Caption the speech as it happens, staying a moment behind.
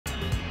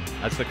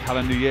As the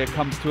calendar year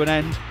comes to an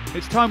end,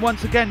 it's time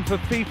once again for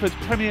FIFA's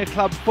premier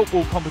club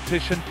football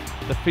competition,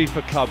 the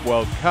FIFA Club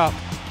World Cup.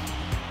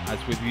 As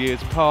with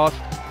years past,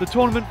 the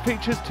tournament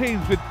features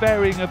teams with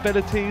varying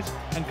abilities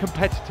and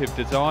competitive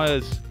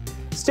desires.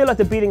 Still at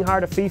the beating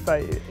heart of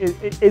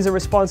FIFA is a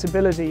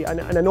responsibility and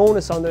an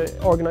onus on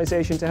the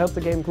organisation to help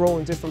the game grow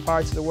in different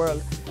parts of the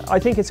world. I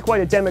think it's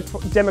quite a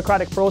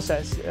democratic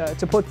process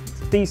to put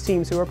these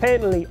teams who are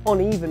patently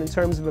uneven in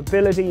terms of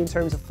ability, in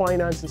terms of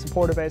finance and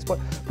supporter base, but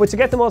to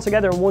get them all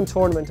together in one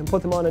tournament and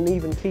put them on an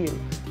even keel.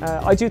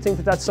 I do think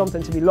that that's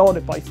something to be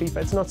lauded by FIFA.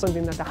 It's not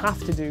something that they have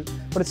to do,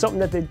 but it's something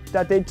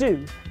that they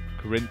do.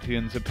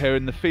 Corinthians appear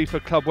in the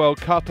FIFA Club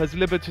World Cup as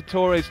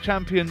Libertadores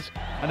champions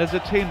and as a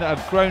team that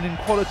have grown in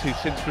quality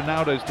since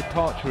Ronaldo's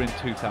departure in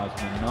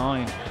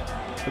 2009.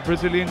 The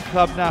Brazilian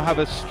club now have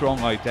a strong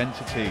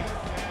identity.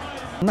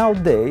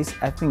 Nowadays,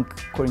 I think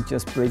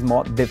Corinthians plays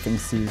more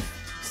defensive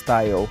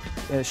style.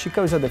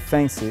 Chico is a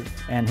defensive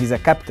and he's a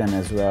captain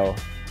as well.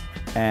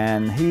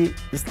 And he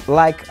is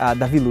like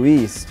David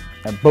Luiz,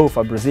 both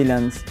are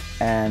Brazilians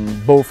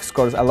and both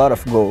scores a lot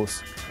of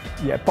goals.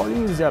 Yeah,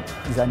 Paulinho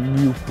is a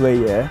new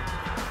player,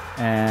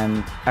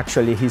 and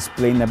actually he's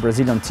playing a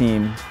Brazilian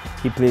team.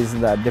 He plays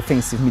the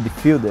defensive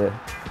midfielder.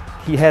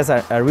 He has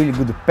a really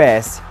good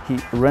pass, he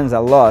runs a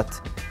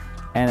lot,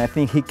 and I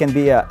think he can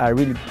be a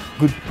really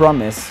good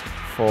promise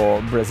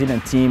for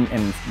Brazilian team,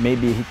 and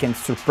maybe he can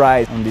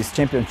surprise on this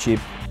championship.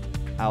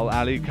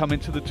 Ahly come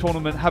into the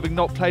tournament having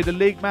not played a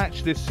league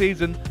match this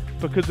season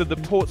because of the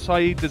Port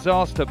Said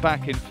disaster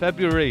back in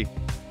February.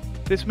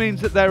 This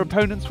means that their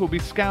opponents will be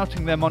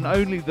scouting them on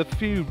only the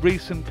few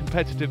recent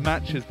competitive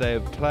matches they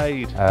have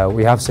played.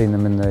 We have seen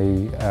them in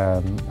the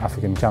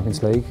African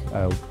Champions League,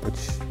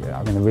 which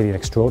I mean, a really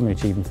extraordinary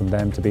achievement from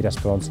them to beat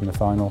Esperance in the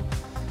final.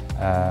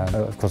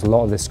 Of course, a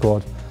lot of this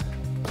squad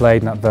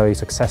played in that very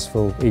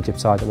successful Egypt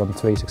side that won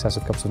 3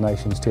 successive Cups of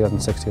Nations,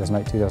 2006,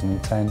 2008,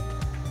 2010.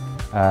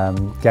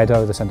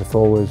 Guedo, the centre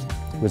forward,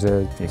 was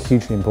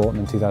hugely important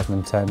in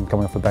 2010,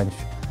 coming off the bench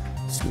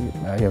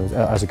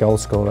as a goal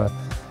scorer.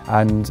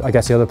 And I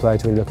guess the other player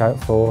to really look out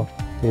for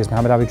is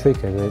Mohamed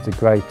Aboutrika, the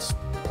great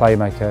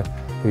playmaker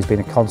who's been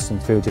a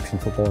constant through Egyptian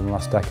football in the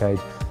last decade.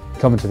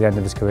 Coming to the end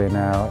of his career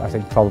now, I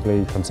think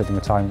probably considering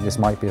retirement, this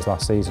might be his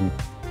last season.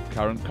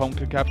 Current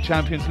CONCACAF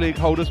Champions League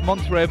holders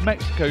Monterrey of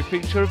Mexico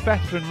feature a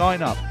veteran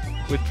lineup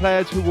with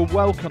players who will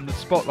welcome the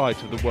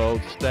spotlight of the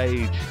world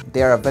stage.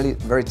 They are a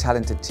very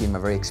talented team, a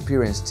very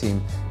experienced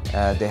team.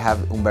 They have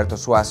Humberto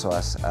Suazo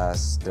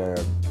as their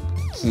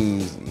key,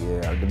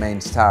 the main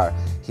star.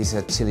 He's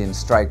a Chilean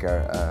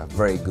striker,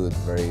 very good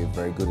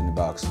in the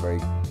box, very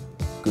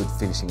good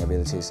finishing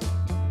abilities.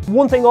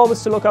 One thing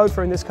always to look out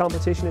for in this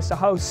competition is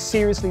how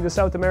seriously the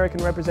South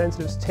American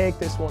representatives take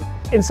this one.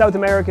 In South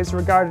America it's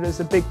regarded as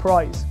a big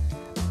prize,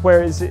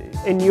 whereas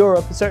in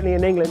Europe, certainly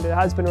in England, it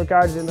has been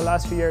regarded in the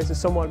last few years as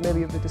somewhat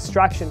maybe of a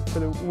distraction for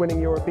the winning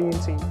European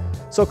team.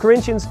 So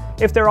Corinthians,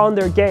 if they're on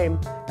their game,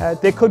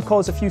 they could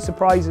cause a few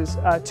surprises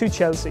to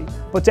Chelsea,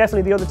 but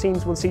definitely the other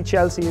teams will see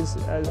Chelsea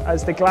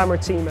as the glamour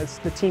team, as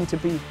the team to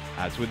beat.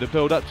 As with the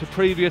build-up to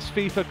previous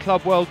FIFA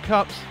Club World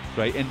Cups,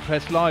 great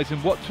interest lies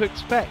in what to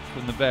expect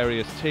from the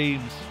various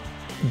teams.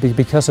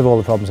 Because of all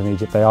the problems in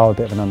Egypt, they are a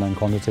bit of an unknown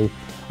quantity.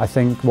 I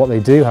think what they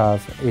do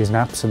have is an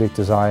absolute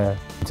desire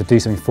to do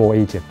something for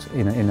Egypt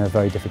in a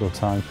very difficult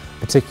time,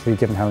 particularly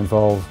given how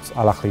involved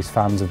Ahly's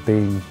fans have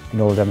been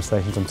in all the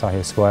demonstrations on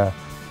Tahrir Square.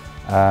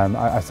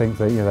 I think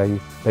that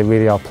they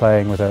really are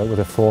playing with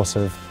a force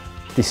of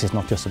this is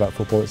not just about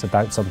football, it's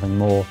about something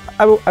more.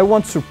 I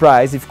won't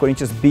surprise if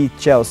Corinthians beat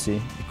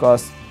Chelsea,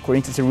 because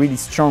Corinthians is a really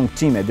strong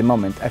team at the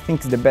moment. I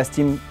think it's the best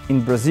team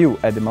in Brazil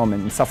at the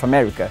moment, in South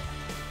America,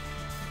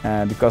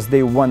 because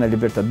they won a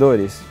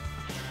Libertadores.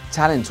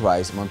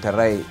 Talent-wise,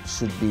 Monterrey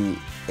should be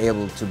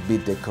able to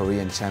beat the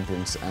Korean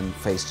champions and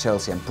face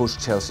Chelsea and push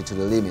Chelsea to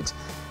the limit.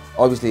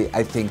 Obviously,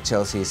 I think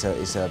Chelsea is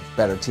a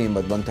better team,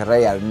 but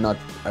Monterrey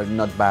are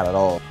not bad at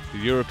all. The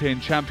European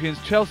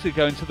champions Chelsea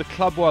go into the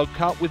Club World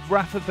Cup with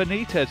Rafa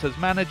Benitez as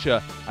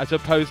manager, as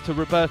opposed to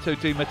Roberto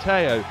Di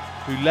Matteo,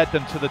 who led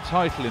them to the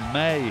title in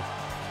May.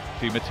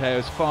 Di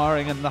Matteo's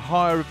firing and the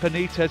hire of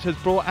Benitez has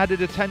brought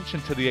added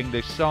attention to the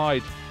English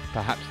side.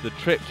 Perhaps the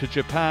trip to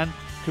Japan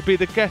could be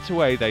the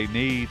getaway they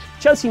need.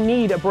 Chelsea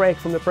need a break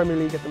from the Premier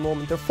League at the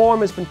moment. Their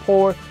form has been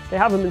poor, they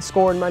haven't been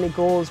scoring many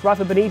goals.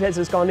 Rafa Benitez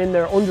has gone in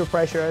there under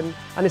pressure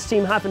and his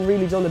team haven't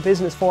really done the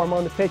business for him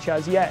on the pitch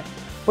as yet.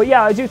 But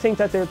yeah, I do think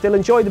that they'll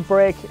enjoy the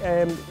break.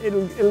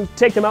 It'll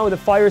take them out of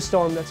the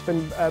firestorm that's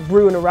been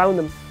brewing around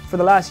them for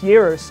the last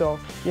year or so.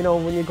 You know,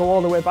 when you go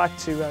all the way back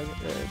to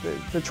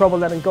the trouble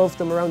that engulfed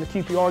them around the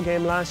QPR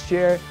game last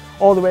year,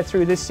 all the way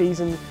through this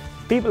season,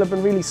 people have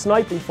been really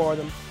sniping for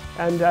them.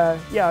 And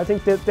yeah, I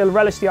think they'll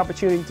relish the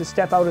opportunity to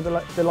step out of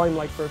the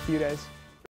limelight for a few days.